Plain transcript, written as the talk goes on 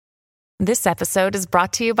This episode is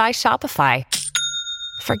brought to you by Shopify.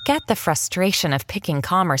 Forget the frustration of picking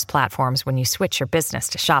commerce platforms when you switch your business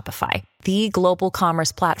to Shopify, the global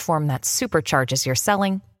commerce platform that supercharges your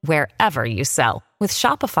selling wherever you sell. With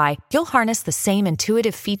Shopify, you'll harness the same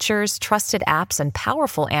intuitive features, trusted apps, and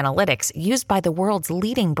powerful analytics used by the world's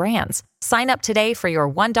leading brands. Sign up today for your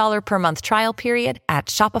 $1 per month trial period at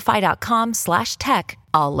shopify.com/tech,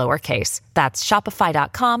 all lowercase. That's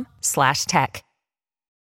shopify.com/tech.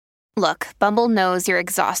 Look, Bumble knows you're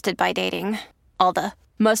exhausted by dating. All the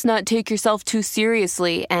must not take yourself too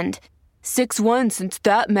seriously and 6'1" since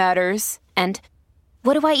that matters. And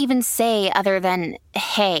what do I even say other than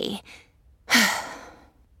hey?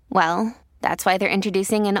 Well, that's why they're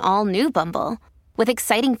introducing an all-new Bumble with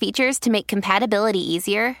exciting features to make compatibility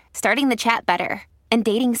easier, starting the chat better, and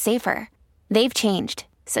dating safer. They've changed,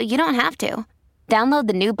 so you don't have to. Download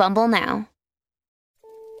the new Bumble now.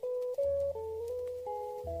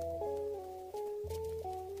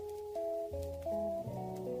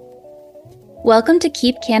 Welcome to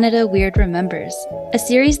Keep Canada Weird Remembers, a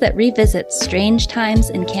series that revisits strange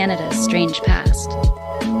times in Canada's strange past.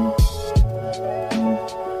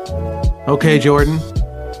 Okay, Jordan,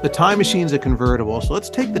 the time machine's a convertible, so let's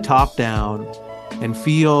take the top down and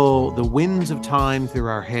feel the winds of time through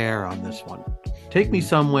our hair on this one. Take me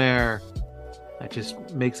somewhere that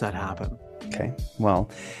just makes that happen. Okay,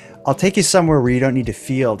 well, I'll take you somewhere where you don't need to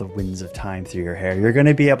feel the winds of time through your hair. You're going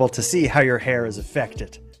to be able to see how your hair is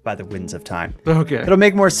affected by the winds of time. Okay. It'll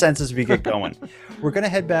make more sense as we get going. We're going to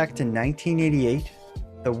head back to 1988,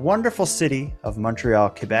 the wonderful city of Montreal,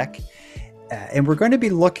 Quebec. And we're going to be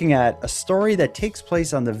looking at a story that takes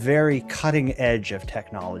place on the very cutting edge of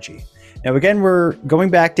technology. Now, again, we're going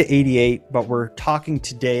back to 88, but we're talking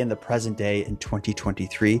today in the present day in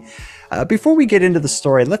 2023. Before we get into the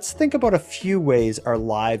story, let's think about a few ways our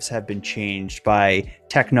lives have been changed by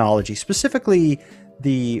technology, specifically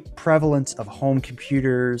the prevalence of home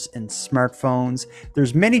computers and smartphones.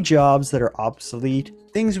 There's many jobs that are obsolete,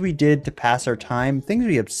 things we did to pass our time, things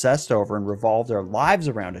we obsessed over and revolved our lives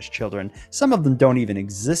around as children. Some of them don't even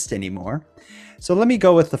exist anymore. So let me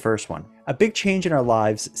go with the first one. A big change in our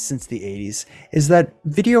lives since the 80s is that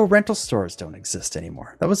video rental stores don't exist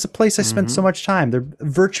anymore. That was the place I spent so much time. They're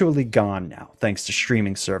virtually gone now, thanks to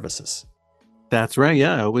streaming services. That's right.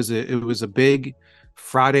 Yeah, it was a big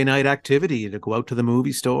Friday night activity to go out to the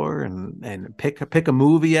movie store and pick a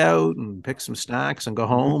movie out and pick some snacks and go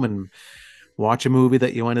home and watch a movie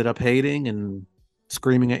that you ended up hating and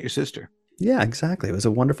screaming at your sister. Yeah, exactly. It was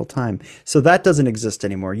a wonderful time. So that doesn't exist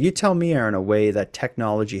anymore. You tell me, Aaron, a way that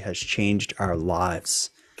technology has changed our lives.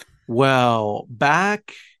 Well,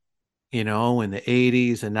 back, in the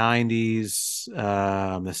 80s, the 90s,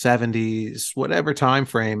 the 70s, whatever time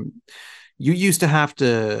frame, you used to have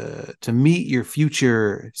to meet your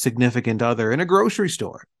future significant other in a grocery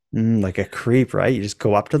store. Like a creep, right? You just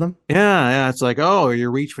go up to them? Yeah. It's like, oh, you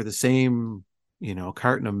reach for the same,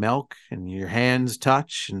 carton of milk and your hands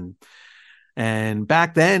touch. And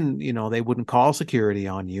back then, they wouldn't call security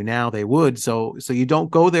on you. Now they would. So you don't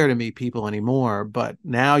go there to meet people anymore. But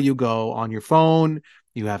now you go on your phone,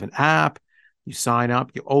 you have an app, you sign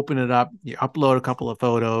up, you open it up, you upload a couple of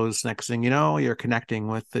photos. Next thing you know, you're connecting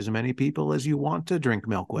with as many people as you want to drink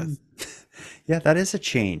milk with. Yeah, that is a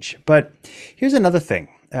change. But here's another thing.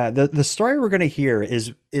 The story we're going to hear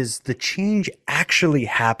is the change actually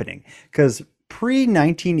happening. Because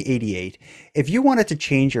pre-1988, if you wanted to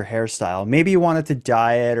change your hairstyle, maybe you wanted to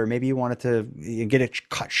dye it, or maybe you wanted to get it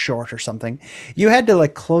cut short or something, you had to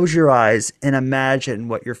close your eyes and imagine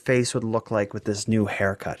what your face would look like with this new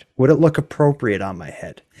haircut. Would it look appropriate on my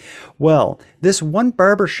head? Well, this one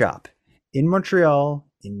barbershop in Montreal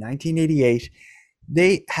in 1988,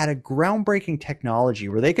 they had a groundbreaking technology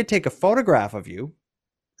where they could take a photograph of you,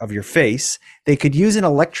 of your face. They could use an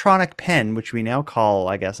electronic pen, which we now call,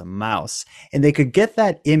 I guess, a mouse, and they could get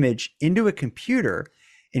that image into a computer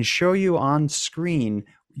and show you on screen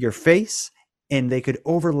your face, and they could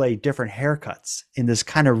overlay different haircuts in this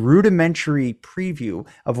kind of rudimentary preview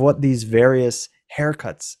of what these various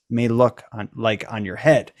haircuts may look like on your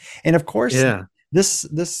head. And of course,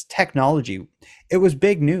 this technology, it was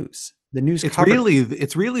big news. The news it's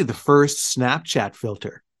really the first Snapchat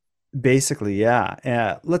filter. Basically,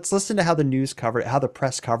 yeah. Let's listen to how the news covered it, how the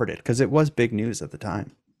press covered it, because it was big news at the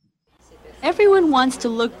time. Everyone wants to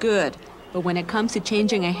look good, but when it comes to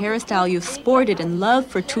changing a hairstyle you've sported and loved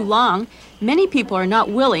for too long, many people are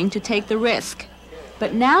not willing to take the risk.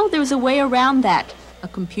 But now there's a way around that, a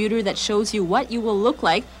computer that shows you what you will look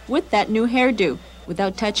like with that new hairdo,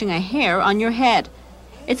 without touching a hair on your head.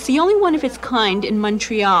 It's the only one of its kind in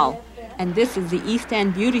Montreal, and this is the East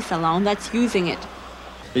End Beauty Salon that's using it.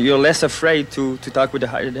 You're less afraid to talk with the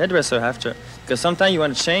hairdresser after, because sometimes you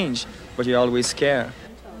want to change, but you're always scared.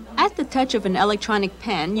 At the touch of an electronic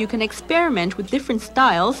pen, you can experiment with different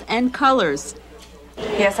styles and colors.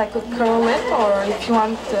 Yes, I could curl it, or if you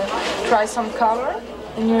want to try some color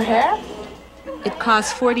in your hair. It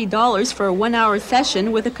costs $40 for a 1-hour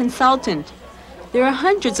session with a consultant. There are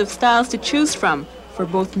hundreds of styles to choose from for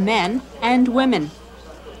both men and women.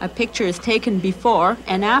 A picture is taken before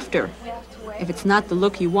and after. If it's not the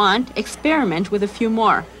look you want, experiment with a few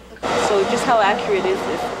more. So just how accurate is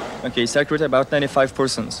this? Okay, it's accurate about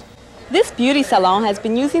 95%. This beauty salon has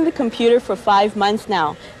been using the computer for 5 months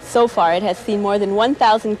now. So far, it has seen more than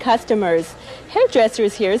 1,000 customers.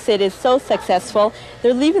 Hairdressers here say it is so successful,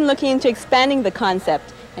 they're even looking into expanding the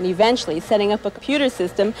concept and eventually setting up a computer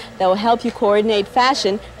system that will help you coordinate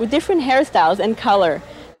fashion with different hairstyles and color.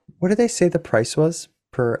 What did they say the price was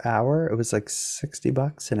per hour? It was like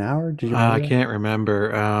 $60 an hour. Did you remember? I can't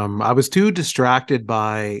remember. I was too distracted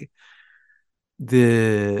by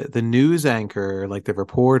the news anchor, like the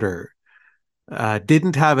reporter,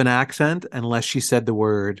 didn't have an accent unless she said the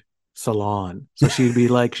word salon. So she'd be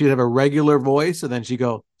like, she'd have a regular voice and then she'd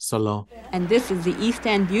go, salon. And this is the East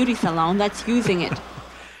End Beauty Salon that's using it.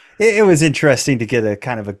 It was interesting to get a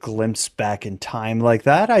kind of a glimpse back in time like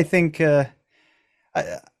that. I think,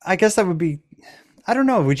 I guess that would be, I don't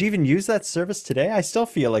know, would you even use that service today? I still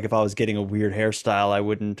feel like if I was getting a weird hairstyle, I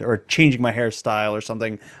wouldn't, or changing my hairstyle or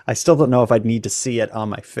something, I still don't know if I'd need to see it on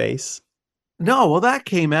my face. No, well, that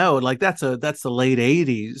came out like that's the late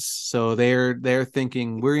 80s. So they're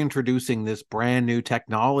thinking we're introducing this brand new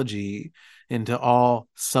technology into all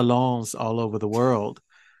salons all over the world.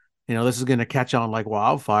 You know, this is going to catch on like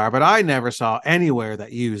wildfire, but I never saw anywhere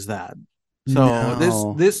that used that. So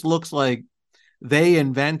No. this looks like they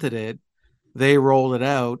invented it, they rolled it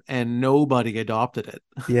out, and nobody adopted it.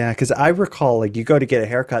 Yeah, because I recall like you go to get a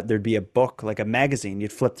haircut, there'd be a book, like a magazine.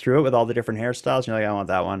 You'd flip through it with all the different hairstyles. And you're like, I want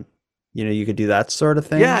that one. You know, you could do that sort of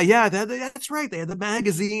thing. Yeah, that's right. They had the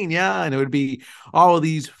magazine, yeah, and it would be all of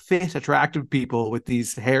these fit, attractive people with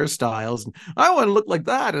these hairstyles. And I want to look like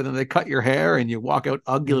that, and then they cut your hair, and you walk out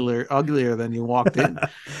uglier than you walked in.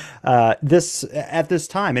 This at this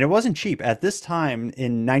time, and it wasn't cheap. At this time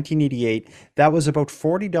in 1988, that was about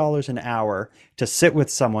 $40 an hour to sit with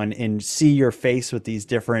someone and see your face with these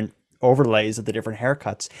different overlays of the different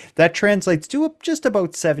haircuts. That translates to just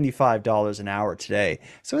about $75 an hour today.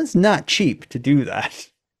 So it's not cheap to do that.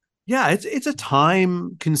 Yeah, it's a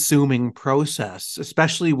time consuming process,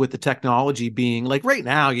 especially with the technology being like right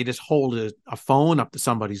now, you just hold a phone up to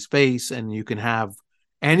somebody's face and you can have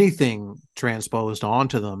anything transposed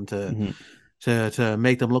onto them to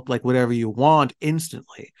make them look like whatever you want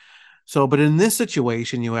instantly. So, but in this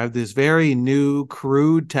situation, you have this very new,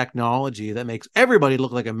 crude technology that makes everybody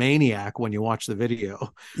look like a maniac when you watch the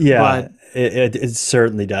video. Yeah, But it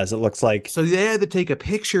certainly does. It looks like, so they had to take a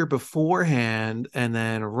picture beforehand and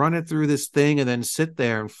then run it through this thing and then sit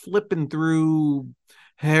there and flipping through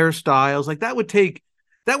hairstyles. Like that would take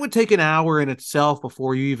an hour in itself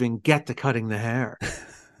before you even get to cutting the hair.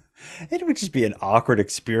 it would just be an awkward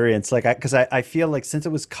experience. Like, because I feel like since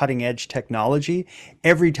it was cutting edge technology,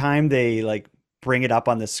 every time they like bring it up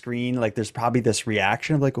on the screen, like there's probably this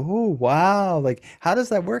reaction of like, oh, wow, like how does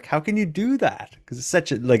that work? How can you do that? Because it's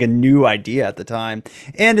such a new idea at the time.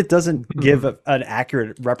 And it doesn't give an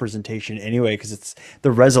accurate representation anyway, because it's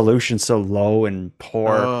the resolution so low and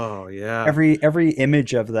poor. Oh, yeah. Every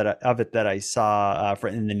image of it that I saw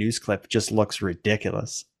in the news clip just looks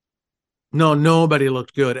ridiculous. No, nobody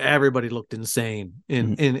looked good. Everybody looked insane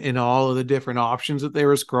in all of the different options that they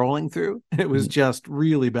were scrolling through. It was just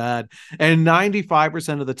really bad. And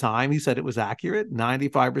 95% of the time, he said it was accurate.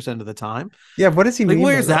 95% of the time. Yeah, what does he mean?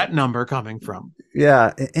 Where's that number coming from?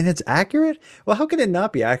 Yeah, and it's accurate? Well, how can it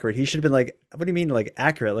not be accurate? He should have been like, what do you mean like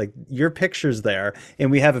accurate? Like your picture's there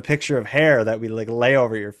and we have a picture of hair that we like lay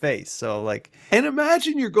over your face. So like, and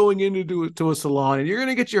imagine you're going into a salon and you're going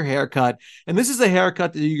to get your hair cut, and this is a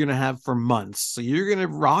haircut that you're going to have for months. So you're going to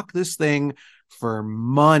rock this thing for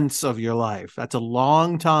months of your life. That's a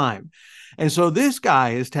long time. And so this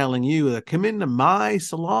guy is telling you that come into my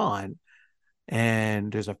salon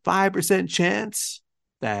and there's a 5% chance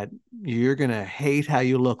that you're going to hate how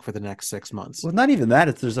you look for the next 6 months. Well, not even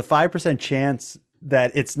that. There's a 5% chance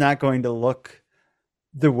that it's not going to look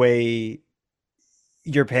the way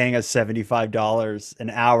you're paying us $75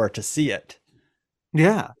 an hour to see it.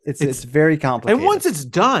 Yeah. It's very complicated. And once it's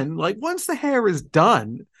done, like once the hair is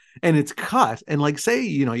done and it's cut, and like say,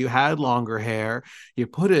 you had longer hair, you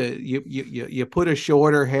put a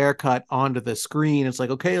shorter haircut onto the screen. It's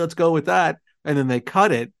like, okay, let's go with that. And then they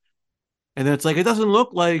cut it. And then it's like, it doesn't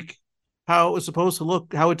look like how it was supposed to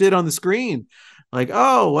look, how it did on the screen. Like,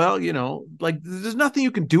 oh, well, like there's nothing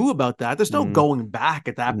you can do about that. There's no going back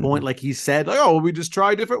at that point. Like he said, like, oh, we just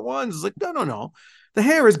try different ones. It's like, no. The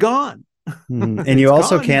hair is gone. And you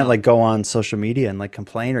also can't like go on social media and like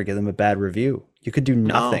complain or give them a bad review. You could do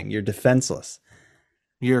nothing. No. You're defenseless.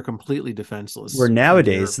 You're completely defenseless. Where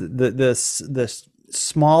nowadays, the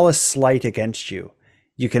smallest slight against you,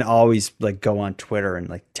 you can always like go on Twitter and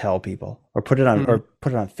like tell people or put it on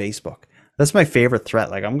Facebook. That's my favorite threat.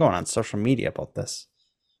 Like, I'm going on social media about this.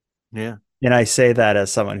 Yeah. And I say that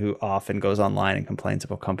as someone who often goes online and complains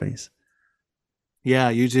about companies. Yeah,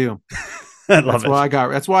 you do. That's why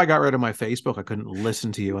I got rid of my Facebook. I couldn't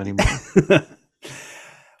listen to you anymore.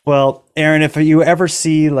 Well, Aaron, if you ever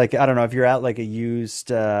see, like, I don't know, if you're at like a used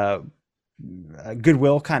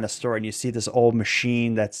Goodwill kind of store and you see this old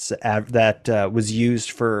machine that was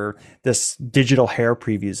used for this digital hair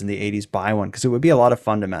previews in the 80s, buy one, because it would be a lot of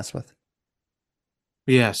fun to mess with.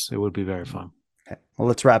 Yes, it would be very fun. Okay. Well,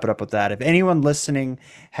 let's wrap it up with that. If anyone listening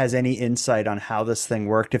has any insight on how this thing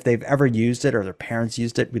worked, if they've ever used it or their parents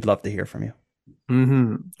used it, we'd love to hear from you.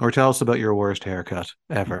 Or tell us about your worst haircut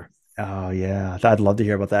ever. Oh, yeah. I'd love to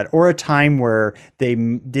hear about that. Or a time where they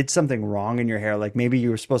did something wrong in your hair. Like maybe you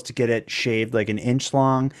were supposed to get it shaved like an inch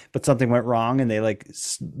long, but something went wrong and they like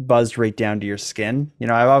buzzed right down to your skin.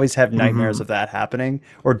 I've always had nightmares of that happening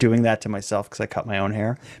or doing that to myself because I cut my own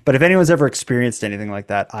hair. But if anyone's ever experienced anything like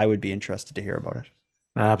that, I would be interested to hear about it.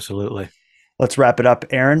 Absolutely. Let's wrap it up,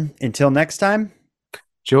 Aaron. Until next time.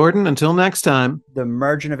 Jordan, until next time. The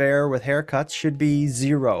margin of error with haircuts should be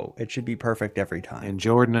 0. It should be perfect every time. And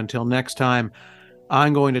Jordan, until next time,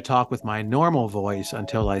 I'm going to talk with my normal voice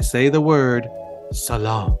until I say the word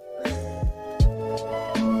salam.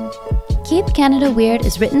 Keep Canada Weird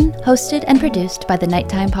is written, hosted, and produced by the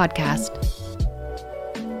Nighttime Podcast.